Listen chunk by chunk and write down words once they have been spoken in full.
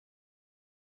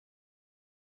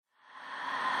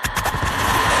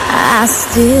I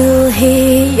still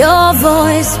hear your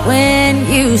voice when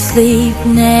you sleep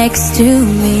next to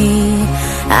me.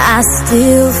 I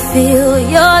still feel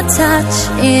your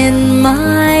touch in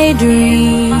my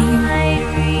dream.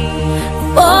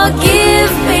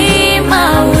 Forgive me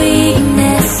my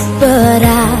weakness, but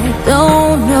I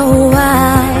don't know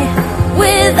why.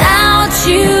 Without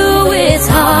you, it's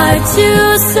hard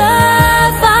to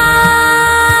survive.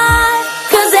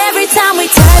 'Cause every time we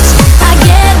touch, I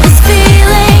get this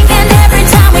feeling. And every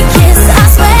time we kiss, I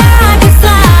swear I could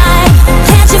fly.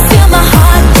 Can't you feel my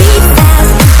heart beat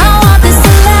fast? I want this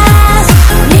to last.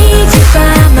 Need you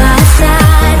by my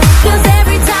side. 'Cause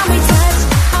every time we touch,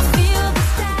 I feel the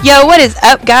sky. Yo, what is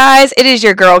up, guys? It is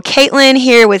your girl, Caitlin,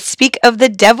 here with Speak of the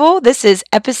Devil. This is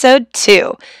episode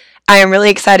 2. I am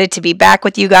really excited to be back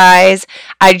with you guys.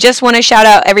 I just want to shout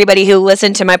out everybody who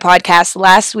listened to my podcast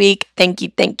last week. Thank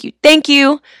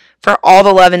you for all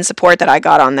the love and support that I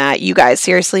got on that. You guys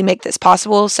seriously make this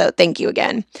possible, so thank you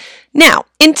again. Now,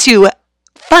 into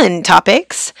fun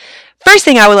topics. First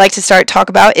thing I would like to talk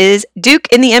about is Duke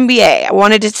in the NBA. I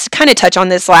wanted to kind of touch on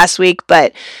this last week,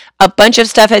 but a bunch of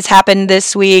stuff has happened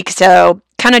this week, so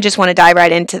kind of just want to dive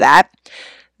right into that.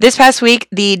 This past week,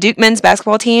 the Duke men's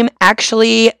basketball team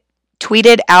actually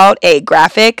tweeted out a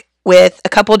graphic with a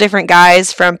couple different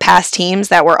guys from past teams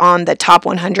that were on the top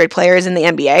 100 players in the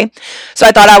NBA. So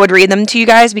I thought I would read them to you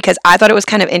guys because I thought it was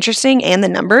kind of interesting, and the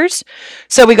numbers.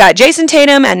 So we got Jason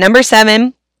Tatum at number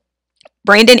 7,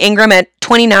 Brandon Ingram at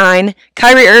 29,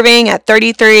 Kyrie Irving at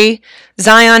 33,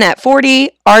 Zion at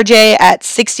 40, RJ at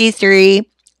 63,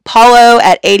 Paulo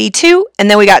at 82, and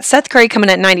then we got Seth Curry coming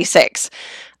at 96.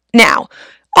 Now,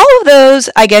 all of those,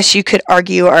 I guess you could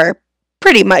argue, are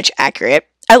pretty much accurate.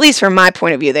 At least from my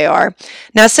point of view, they are.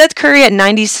 Now, Seth Curry at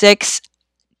 96,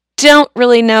 don't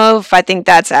really know if I think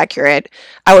that's accurate.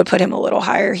 I would put him a little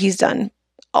higher. He's done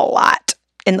a lot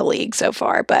in the league so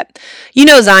far, but you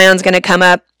know Zion's going to come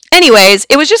up. Anyways,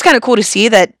 it was just kind of cool to see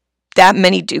that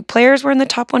many Duke players were in the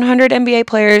top 100 NBA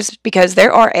players, because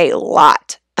there are a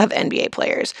lot of NBA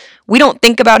players. We don't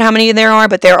think about how many there are,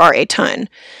 but there are a ton.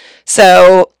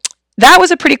 So that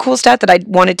was a pretty cool stat that I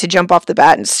wanted to jump off the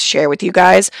bat and share with you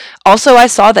guys. Also, I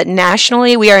saw that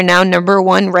nationally we are now number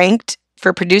 1 ranked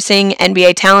for producing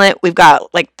NBA talent. We've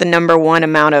got like the number 1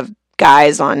 amount of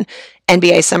guys on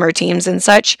NBA summer teams and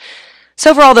such.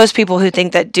 So for all those people who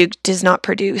think that Duke does not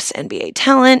produce NBA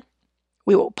talent,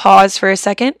 we will pause for a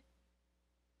second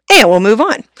and we'll move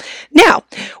on. Now,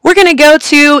 we're going to go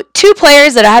to 2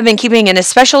 players that I have been keeping an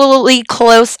especially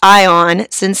close eye on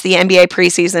since the NBA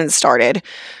preseason started.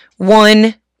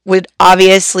 One would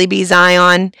obviously be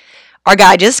Zion. Our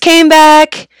guy just came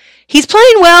back. He's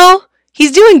playing well.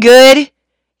 He's doing good.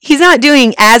 He's not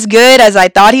doing as good as I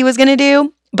thought he was going to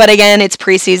do. But again, it's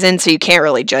preseason, so you can't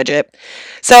really judge it.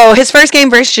 So his first game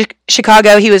versus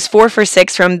Chicago, he was 4 for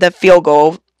 6 from the field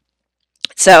goal.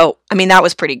 So, I mean, that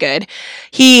was pretty good.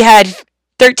 He had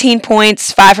 13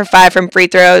 points, 5 for 5 from free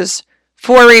throws,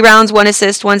 4 rebounds, 1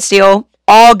 assist, 1 steal.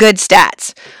 All good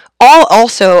stats. All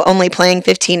also only playing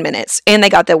 15 minutes. And they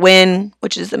got the win,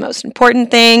 which is the most important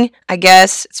thing, I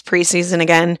guess. It's preseason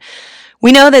again.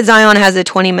 We know that Zion has a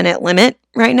 20-minute limit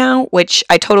right now, which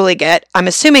I totally get. I'm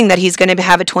assuming that he's going to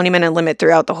have a 20-minute limit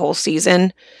throughout the whole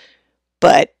season.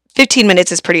 But 15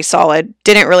 minutes is pretty solid.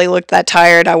 Didn't really look that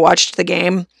tired. I watched the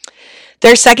game.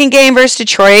 Their second game versus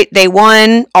Detroit, they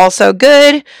won. Also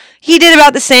good. He did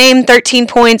about the same, 13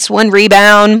 points, 1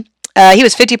 rebound. He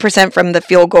was 50% from the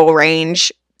field goal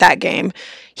range that game.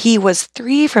 He was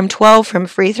 3 from 12 from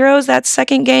free throws that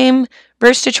second game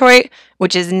versus Detroit,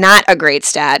 which is not a great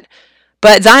stat.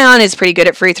 But Zion is pretty good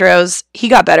at free throws. He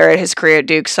got better at his career at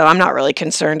Duke, so I'm not really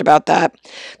concerned about that.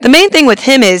 The main thing with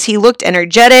him is he looked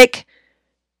energetic,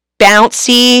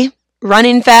 bouncy,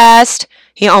 running fast.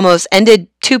 He almost ended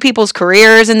 2 people's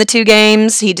careers in the 2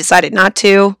 games. He decided not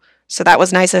to, so that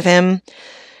was nice of him.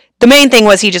 The main thing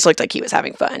was he just looked like he was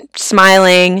having fun,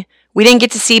 smiling. We didn't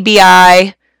get to see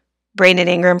B.I., Brandon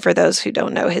Ingram, for those who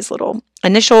don't know his little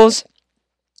initials.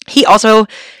 He also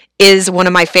is one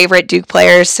of my favorite Duke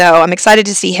players, so I'm excited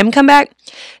to see him come back.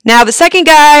 Now, the second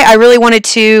guy I really wanted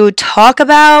to talk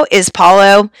about is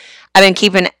Paulo. I've been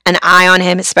keeping an eye on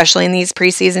him, especially in these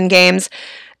preseason games.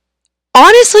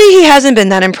 Honestly, he hasn't been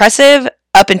that impressive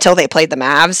up until they played the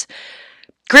Mavs.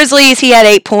 Grizzlies, he had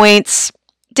 8 points,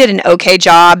 did an okay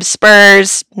job.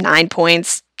 Spurs, 9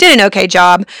 points, did an okay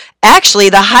job. Actually,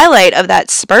 the highlight of that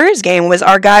Spurs game was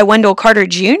our guy Wendell Carter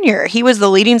Jr. He was the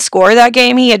leading scorer that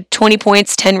game. He had 20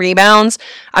 points, 10 rebounds.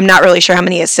 I'm not really sure how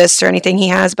many assists or anything he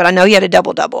has, but I know he had a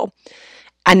double-double.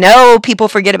 I know people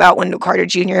forget about Wendell Carter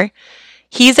Jr.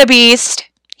 He's a beast.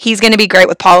 He's going to be great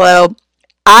with Paulo.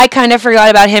 I kind of forgot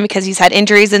about him because he's had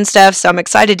injuries and stuff, so I'm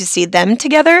excited to see them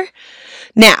together.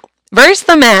 Now, versus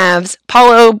the Mavs,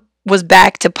 Paulo was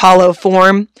back to Paulo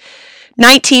form.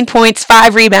 19 points,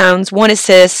 5 rebounds, 1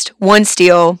 assist, 1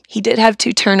 steal. He did have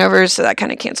 2 turnovers, so that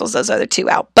kind of cancels those other 2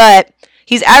 out. But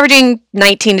he's averaging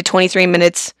 19 to 23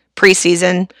 minutes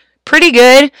preseason. Pretty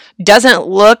good. Doesn't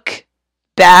look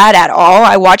bad at all.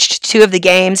 I watched 2 of the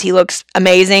games. He looks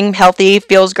amazing, healthy,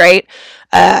 feels great.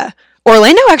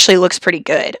 Orlando actually looks pretty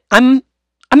good. I'm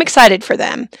excited for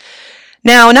them.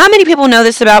 Now, not many people know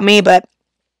this about me, but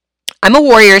I'm a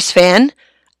Warriors fan.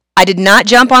 I did not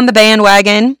jump on the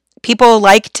bandwagon. People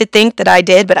like to think that I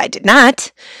did, but I did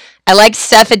not. I like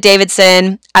Steph and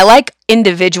Davidson. I like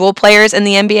individual players in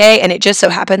the NBA, and it just so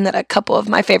happened that a couple of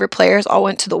my favorite players all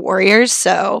went to the Warriors,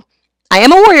 so I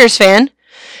am a Warriors fan.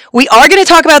 We are going to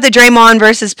talk about the Draymond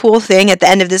versus Poole thing at the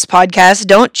end of this podcast.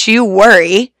 Don't you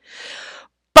worry.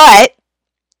 But,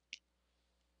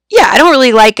 yeah, I don't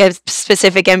really like a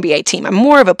specific NBA team. I'm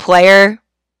more of a player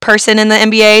person in the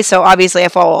NBA, so obviously I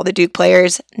follow all the Duke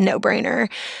players. No brainer.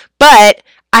 But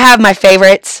I have my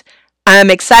favorites. I'm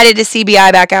excited to see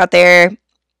BI back out there.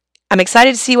 I'm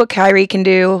excited to see what Kyrie can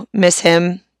do. Miss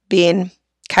him being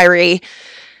Kyrie.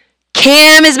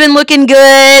 Cam has been looking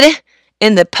good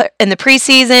in the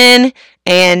preseason,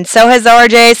 and so has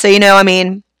RJ. So,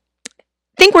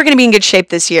 I think we're going to be in good shape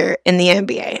this year in the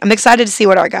NBA. I'm excited to see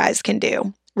what our guys can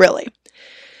do, really.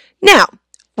 Now,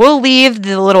 we'll leave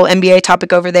the little NBA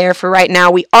topic over there for right now.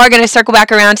 We are going to circle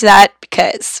back around to that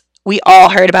because we all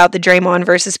heard about the Draymond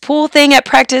versus Poole thing at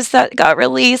practice that got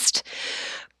released.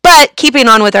 But keeping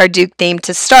on with our Duke theme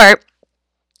to start,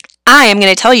 I am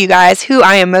going to tell you guys who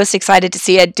I am most excited to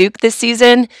see at Duke this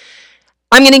season.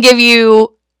 I'm going to give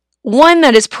you one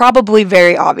that is probably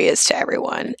very obvious to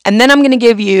everyone. And then I'm going to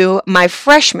give you my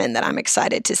freshmen that I'm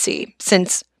excited to see,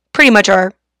 since pretty much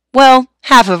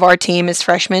half of our team is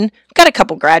freshmen. We've got a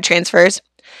couple grad transfers.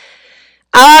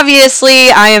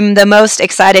 Obviously, I am the most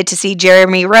excited to see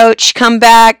Jeremy Roach come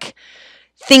back.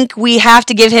 Think we have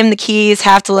to give him the keys,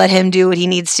 have to let him do what he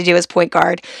needs to do as point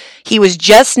guard. He was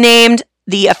just named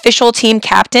the official team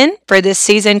captain for this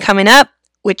season coming up,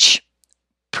 which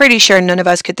pretty sure none of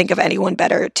us could think of anyone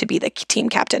better to be the team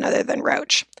captain other than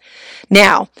Roach.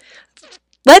 Now,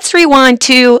 let's rewind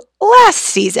to last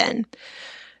season,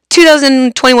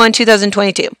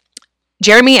 2021-2022.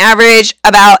 Jeremy averaged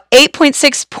about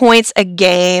 8.6 points a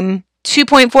game,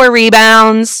 2.4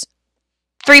 rebounds,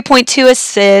 3.2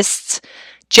 assists,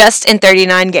 just in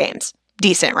 39 games.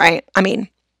 Decent, right?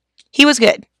 He was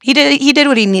good. He did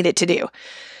what he needed to do.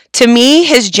 To me,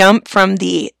 his jump from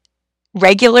the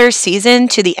regular season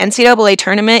to the NCAA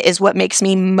tournament is what makes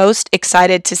me most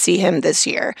excited to see him this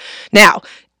year. Now,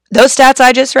 those stats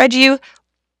I just read you,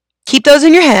 keep those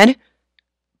in your head.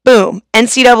 Boom.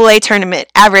 NCAA tournament.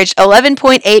 Averaged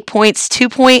 11.8 points,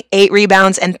 2.8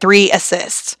 rebounds, and 3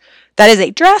 assists. That is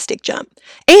a drastic jump.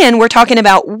 And we're talking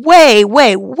about way,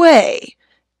 way, way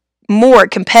more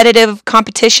competitive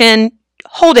competition,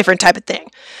 whole different type of thing.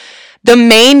 The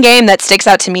main game that sticks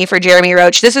out to me for Jeremy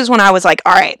Roach, this is when I was like,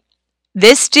 all right,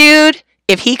 this dude,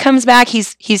 if he comes back,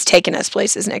 he's taking us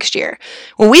places next year.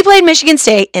 When we played Michigan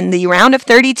State in the round of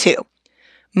 32,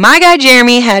 my guy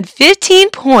Jeremy had 15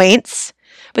 points,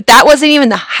 but that wasn't even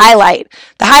the highlight.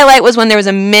 The highlight was when there was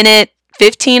a minute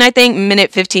 15, I think,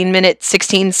 minute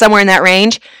 16, somewhere in that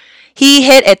range. He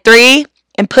hit a 3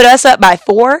 and put us up by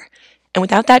 4. And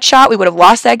without that shot, we would have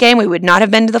lost that game. We would not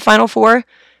have been to the Final Four.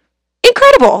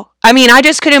 Incredible. I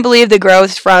just couldn't believe the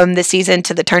growth from the season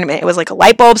to the tournament. It was like a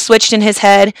light bulb switched in his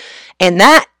head. And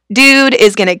that dude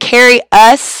is going to carry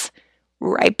us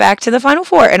right back to the Final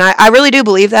Four. And I really do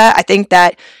believe that. I think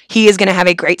that he is going to have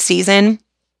a great season.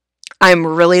 I'm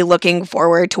really looking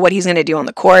forward to what he's going to do on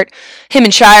the court. Him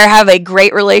and Shire have a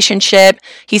great relationship.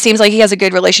 He seems like he has a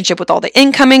good relationship with all the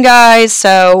incoming guys.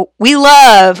 So we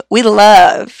love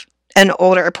an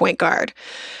older point guard.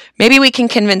 Maybe we can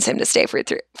convince him to stay for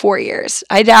 4 years.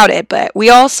 I doubt it, but we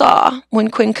all saw when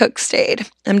Quinn Cook stayed.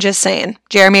 I'm just saying.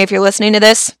 Jeremy, if you're listening to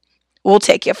this, we'll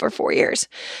take you for 4 years.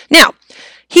 Now,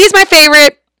 he's my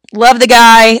favorite. Love the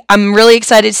guy. I'm really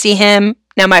excited to see him.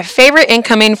 Now, my favorite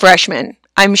incoming freshman,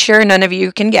 I'm sure none of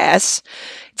you can guess.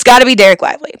 It's got to be Derek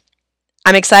Lively.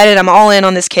 I'm excited. I'm all in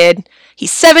on this kid.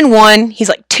 He's 7'1". He's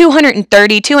like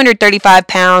 235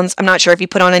 pounds. I'm not sure if he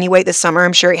put on any weight this summer.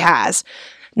 I'm sure he has.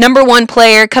 Number 1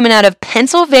 player coming out of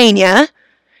Pennsylvania.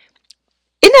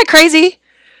 Isn't that crazy?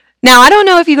 Now, I don't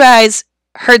know if you guys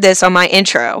heard this on my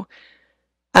intro.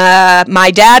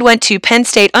 My dad went to Penn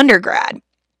State undergrad.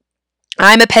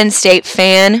 I'm a Penn State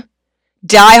fan.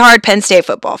 Diehard Penn State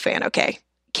football fan, okay?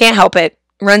 Can't help it.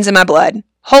 Runs in my blood.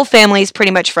 whole family's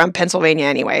pretty much from Pennsylvania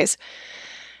anyways.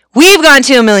 We've gone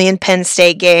to a million Penn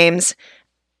State games.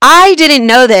 I didn't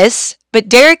know this, but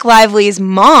Derek Lively's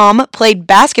mom played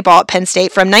basketball at Penn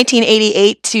State from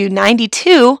 1988 to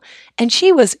 92, and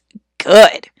she was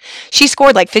good. She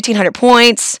scored like 1,500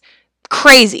 points.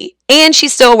 Crazy. And she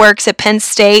still works at Penn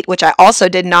State, which I also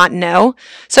did not know.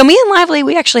 So me and Lively,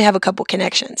 we actually have a couple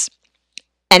connections.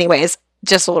 Anyways,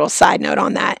 just a little side note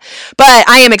on that. But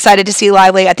I am excited to see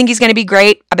Lively. I think he's going to be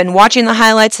great. I've been watching the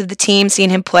highlights of the team, seeing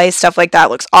him play, stuff like that.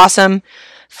 Looks awesome.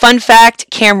 Fun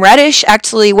fact, Cam Reddish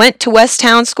actually went to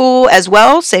Westtown School as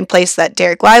well, same place that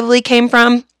Derek Lively came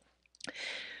from.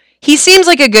 He seems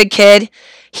like a good kid.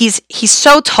 He's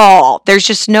so tall. There's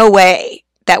just no way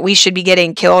that we should be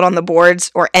getting killed on the boards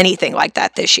or anything like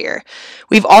that this year.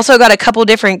 We've also got a couple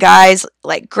different guys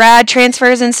like grad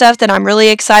transfers and stuff that I'm really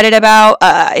excited about.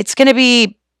 It's gonna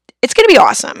be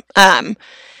awesome.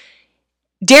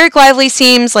 Derek Lively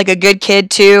seems like a good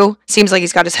kid too. Seems like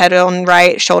he's got his head on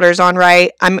right, shoulders on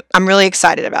right. I'm really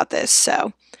excited about this.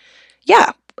 So,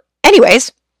 yeah.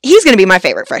 Anyways, he's going to be my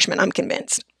favorite freshman, I'm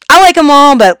convinced. I like them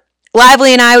all, but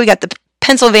Lively and I, we got the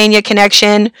Pennsylvania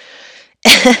connection.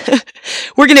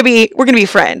 we're going to be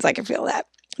friends. I can feel that.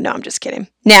 No, I'm just kidding.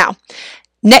 Now,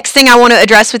 next thing I want to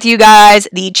address with you guys,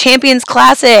 the Champions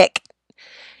Classic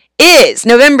is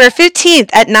November 15th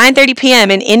at 9:30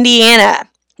 p.m. in Indiana.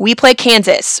 We play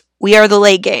Kansas. We are the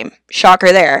late game.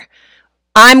 Shocker there.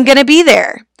 I'm going to be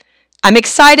there. I'm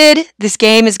excited. This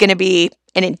game is going to be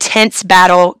an intense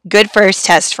battle. Good first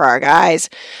test for our guys.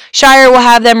 Shire will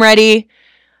have them ready.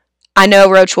 I know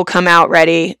Roach will come out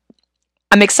ready.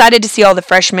 I'm excited to see all the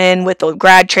freshmen with the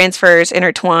grad transfers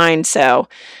intertwined. So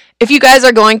if you guys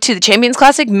are going to the Champions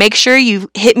Classic, make sure you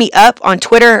hit me up on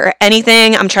Twitter or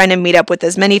anything. I'm trying to meet up with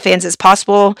as many fans as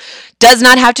possible. Does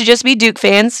not have to just be Duke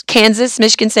fans. Kansas,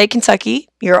 Michigan State, Kentucky.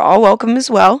 You're all welcome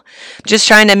as well. Just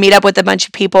trying to meet up with a bunch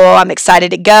of people. I'm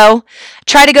excited to go.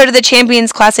 Try to go to the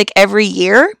Champions Classic every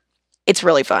year. It's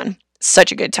really fun.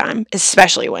 Such a good time,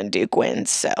 especially when Duke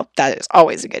wins. So that is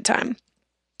always a good time.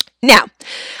 Now,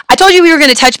 I told you we were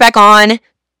going to touch back on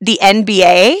the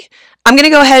NBA. I'm going to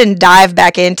go ahead and dive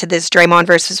back into this Draymond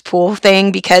versus Poole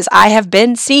thing because I have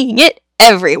been seeing it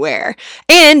everywhere.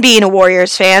 And being a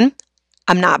Warriors fan,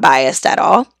 I'm not biased at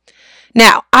all.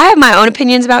 Now, I have my own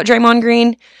opinions about Draymond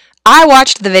Green. I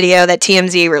watched the video that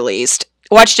TMZ released,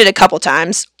 watched it a couple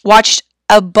times, watched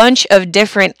a bunch of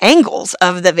different angles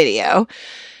of the video,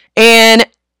 and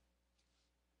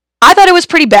I thought it was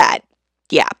pretty bad.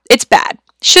 Yeah, it's bad.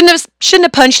 Shouldn't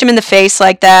have punched him in the face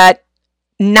like that.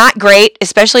 Not great,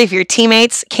 especially if your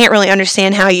teammates can't really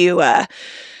understand how you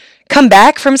come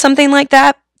back from something like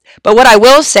that. But what I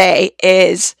will say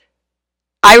is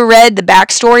I read the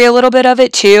backstory a little bit of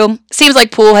it too. Seems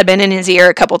like Poole had been in his ear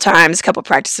a couple times, a couple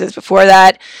practices before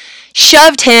that.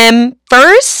 Shoved him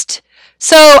first.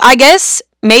 So I guess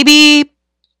maybe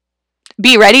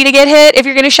be ready to get hit if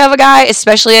you're going to shove a guy,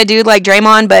 especially a dude like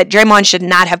Draymond. But Draymond should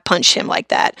not have punched him like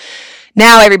that.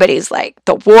 Now everybody's like,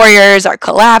 the Warriors are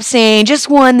collapsing, just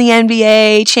won the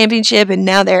NBA championship, and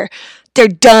now they're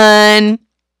done.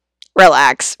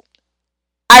 Relax.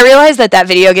 I realize that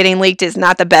video getting leaked is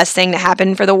not the best thing to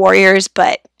happen for the Warriors,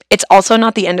 but it's also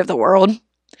not the end of the world.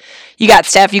 You got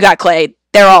Steph, you got Clay,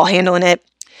 they're all handling it.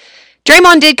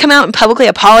 Draymond did come out and publicly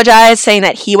apologize, saying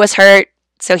that he was hurt,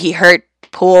 so he hurt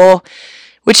Poole,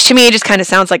 which to me just kind of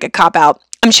sounds like a cop-out.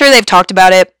 I'm sure they've talked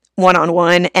about it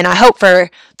one-on-one, and I hope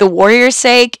for the Warriors'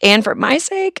 sake and for my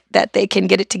sake that they can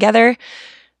get it together.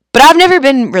 But I've never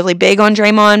been really big on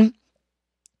Draymond.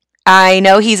 I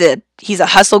know he's a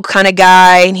hustle kind of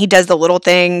guy, and he does the little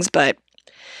things, but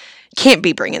can't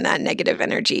be bringing that negative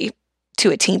energy to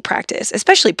a team practice,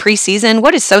 especially preseason.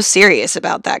 What is so serious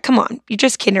about that? Come on, you're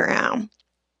just kidding around.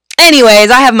 Anyways,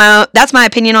 that's my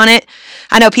opinion on it.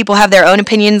 I know people have their own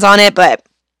opinions on it, but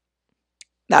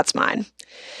that's mine.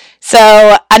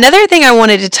 So another thing I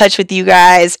wanted to touch with you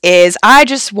guys is I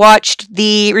just watched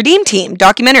the Redeem Team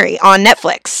documentary on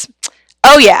Netflix.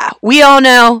 Oh yeah, we all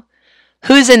know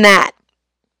who's in that.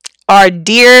 Our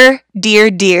dear, dear,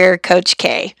 dear Coach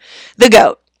K, the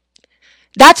GOAT.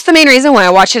 That's the main reason why I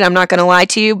watched it, I'm not going to lie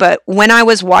to you, but when I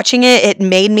was watching it, it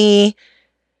made me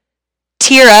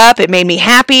tear up, it made me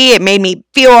happy, it made me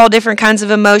feel all different kinds of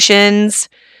emotions.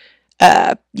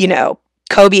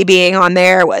 Kobe being on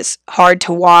there was hard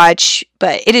to watch,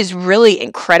 but it is really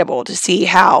incredible to see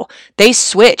how they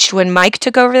switched when Mike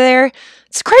took over there.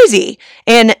 It's crazy.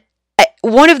 And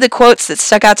one of the quotes that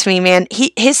stuck out to me, man,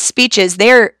 his speeches,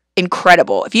 they're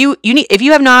incredible. If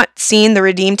you have not seen the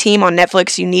Redeem Team on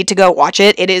Netflix, you need to go watch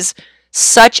it. It is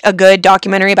such a good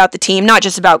documentary about the team, not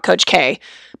just about Coach K,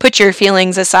 put your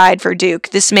feelings aside for Duke.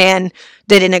 This man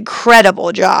did an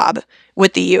incredible job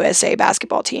with the USA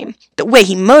basketball team. The way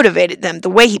he motivated them, the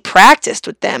way he practiced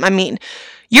with them. I mean,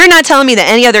 you're not telling me that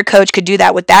any other coach could do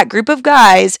that with that group of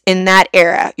guys in that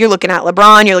era. You're looking at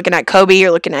LeBron, you're looking at Kobe, you're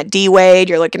looking at D-Wade,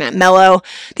 you're looking at Melo.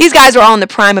 These guys were all in the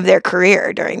prime of their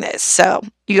career during this. So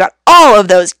you got all of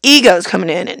those egos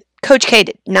coming in, and Coach K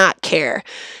did not care.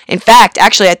 In fact,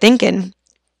 actually, I think in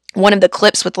one of the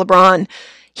clips with LeBron,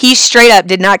 he straight up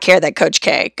did not care that Coach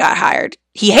K got hired.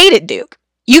 He hated Duke.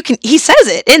 He says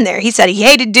it in there. He said he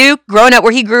hated Duke. Growing up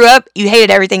where he grew up, you hated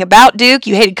everything about Duke.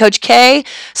 You hated Coach K.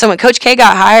 So when Coach K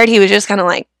got hired, he was just kind of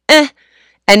like, eh.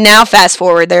 And now fast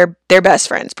forward, they're best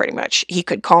friends pretty much. He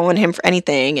could call on him for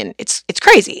anything, and it's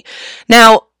crazy.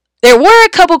 Now, there were a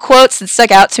couple quotes that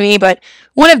stuck out to me, but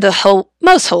one of the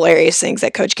most hilarious things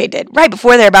that Coach K did right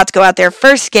before they're about to go out their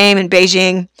first game in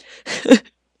Beijing,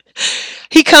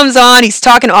 he comes on, he's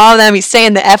talking to all of them, he's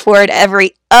saying the F word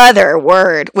every other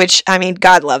word, which, I mean,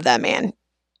 God love that man.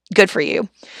 Good for you.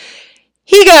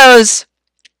 He goes,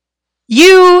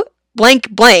 you blank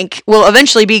blank will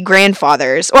eventually be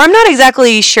grandfathers. Or I'm not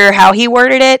exactly sure how he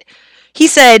worded it. He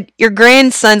said, your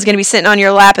grandson's going to be sitting on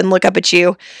your lap and look up at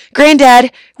you.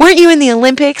 Granddad, weren't you in the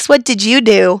Olympics? What did you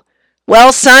do?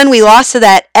 Well, son, we lost to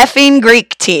that effing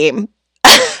Greek team.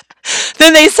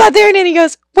 Then they sat there and then he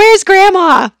goes, where's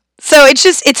grandma? So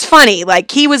it's funny.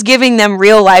 Like, he was giving them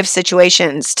real life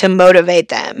situations to motivate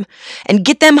them and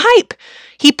get them hype.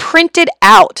 He printed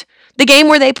out the game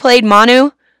where they played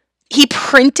Manu. He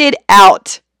printed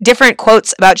out different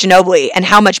quotes about Ginobili and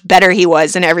how much better he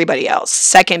was than everybody else.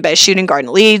 Second best shooting guard in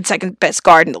the league, second best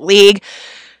guard in the league.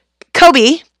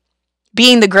 Kobe,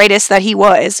 being the greatest that he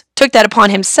was, took that upon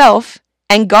himself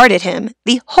and guarded him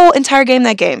the whole entire game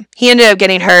that game. He ended up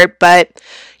getting hurt, but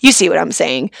you see what I'm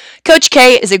saying. Coach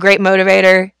K is a great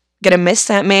motivator. Gonna miss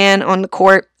that man on the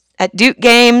court at Duke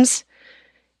games.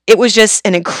 It was just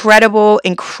an incredible,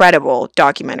 incredible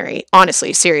documentary.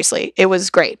 Honestly, seriously, it was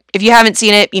great. If you haven't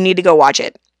seen it, you need to go watch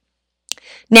it.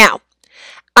 Now,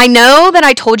 I know that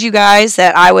I told you guys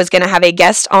that I was going to have a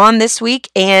guest on this week,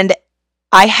 and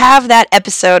I have that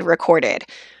episode recorded.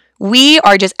 We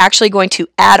are just actually going to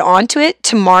add on to it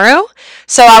tomorrow.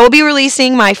 So I will be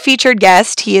releasing my featured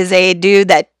guest. He is a dude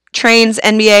that trains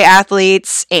NBA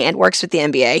athletes and works with the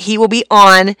NBA. He will be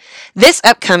on this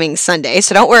upcoming Sunday.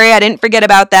 So don't worry, I didn't forget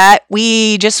about that.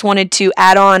 We just wanted to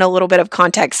add on a little bit of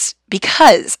context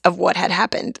because of what had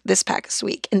happened this past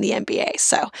week in the NBA.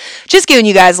 So just giving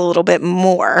you guys a little bit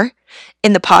more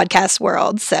in the podcast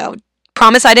world. So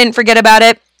promise I didn't forget about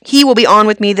it. He will be on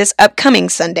with me this upcoming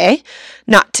Sunday.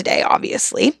 Not today,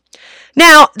 obviously.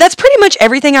 Now, that's pretty much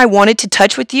everything I wanted to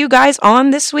touch with you guys on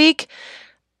this week.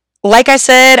 Like I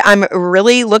said, I'm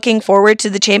really looking forward to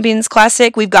the Champions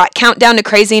Classic. We've got Countdown to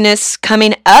Craziness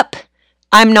coming up.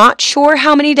 I'm not sure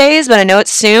how many days, but I know it's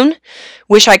soon.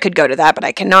 Wish I could go to that, but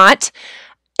I cannot.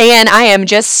 And I am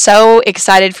just so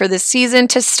excited for this season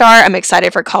to start. I'm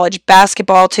excited for college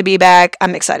basketball to be back.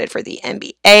 I'm excited for the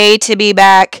NBA to be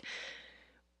back.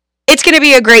 It's going to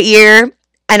be a great year,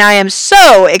 and I am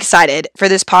so excited for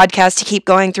this podcast to keep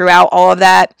going throughout all of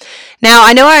that. Now,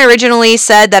 I know I originally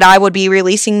said that I would be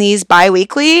releasing these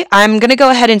bi-weekly. I'm going to go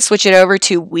ahead and switch it over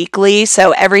to weekly,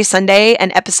 so every Sunday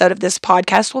an episode of this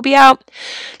podcast will be out.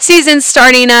 Season's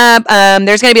starting up.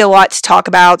 There's going to be a lot to talk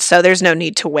about, so there's no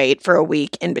need to wait for a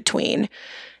week in between.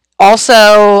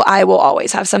 Also, I will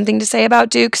always have something to say about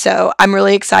Duke, so I'm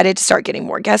really excited to start getting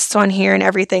more guests on here and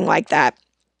everything like that.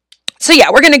 So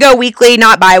yeah, we're going to go weekly,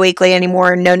 not bi-weekly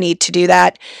anymore. No need to do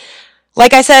that.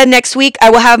 Like I said, next week I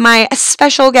will have my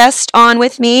special guest on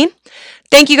with me.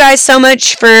 Thank you guys so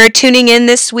much for tuning in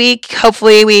this week.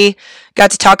 Hopefully we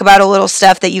got to talk about a little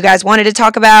stuff that you guys wanted to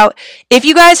talk about. If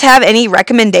you guys have any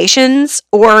recommendations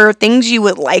or things you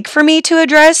would like for me to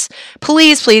address,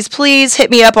 please, please, please hit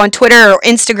me up on Twitter or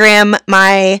Instagram.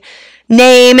 My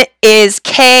name is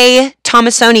K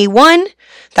Tomasoni1.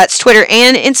 That's Twitter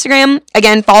and Instagram.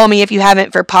 Again, follow me if you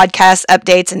haven't for podcast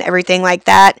updates and everything like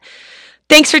that.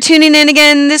 Thanks for tuning in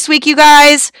again this week, you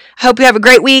guys. I hope you have a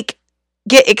great week.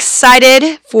 Get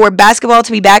excited for basketball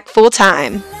to be back full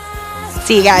time.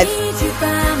 See you guys.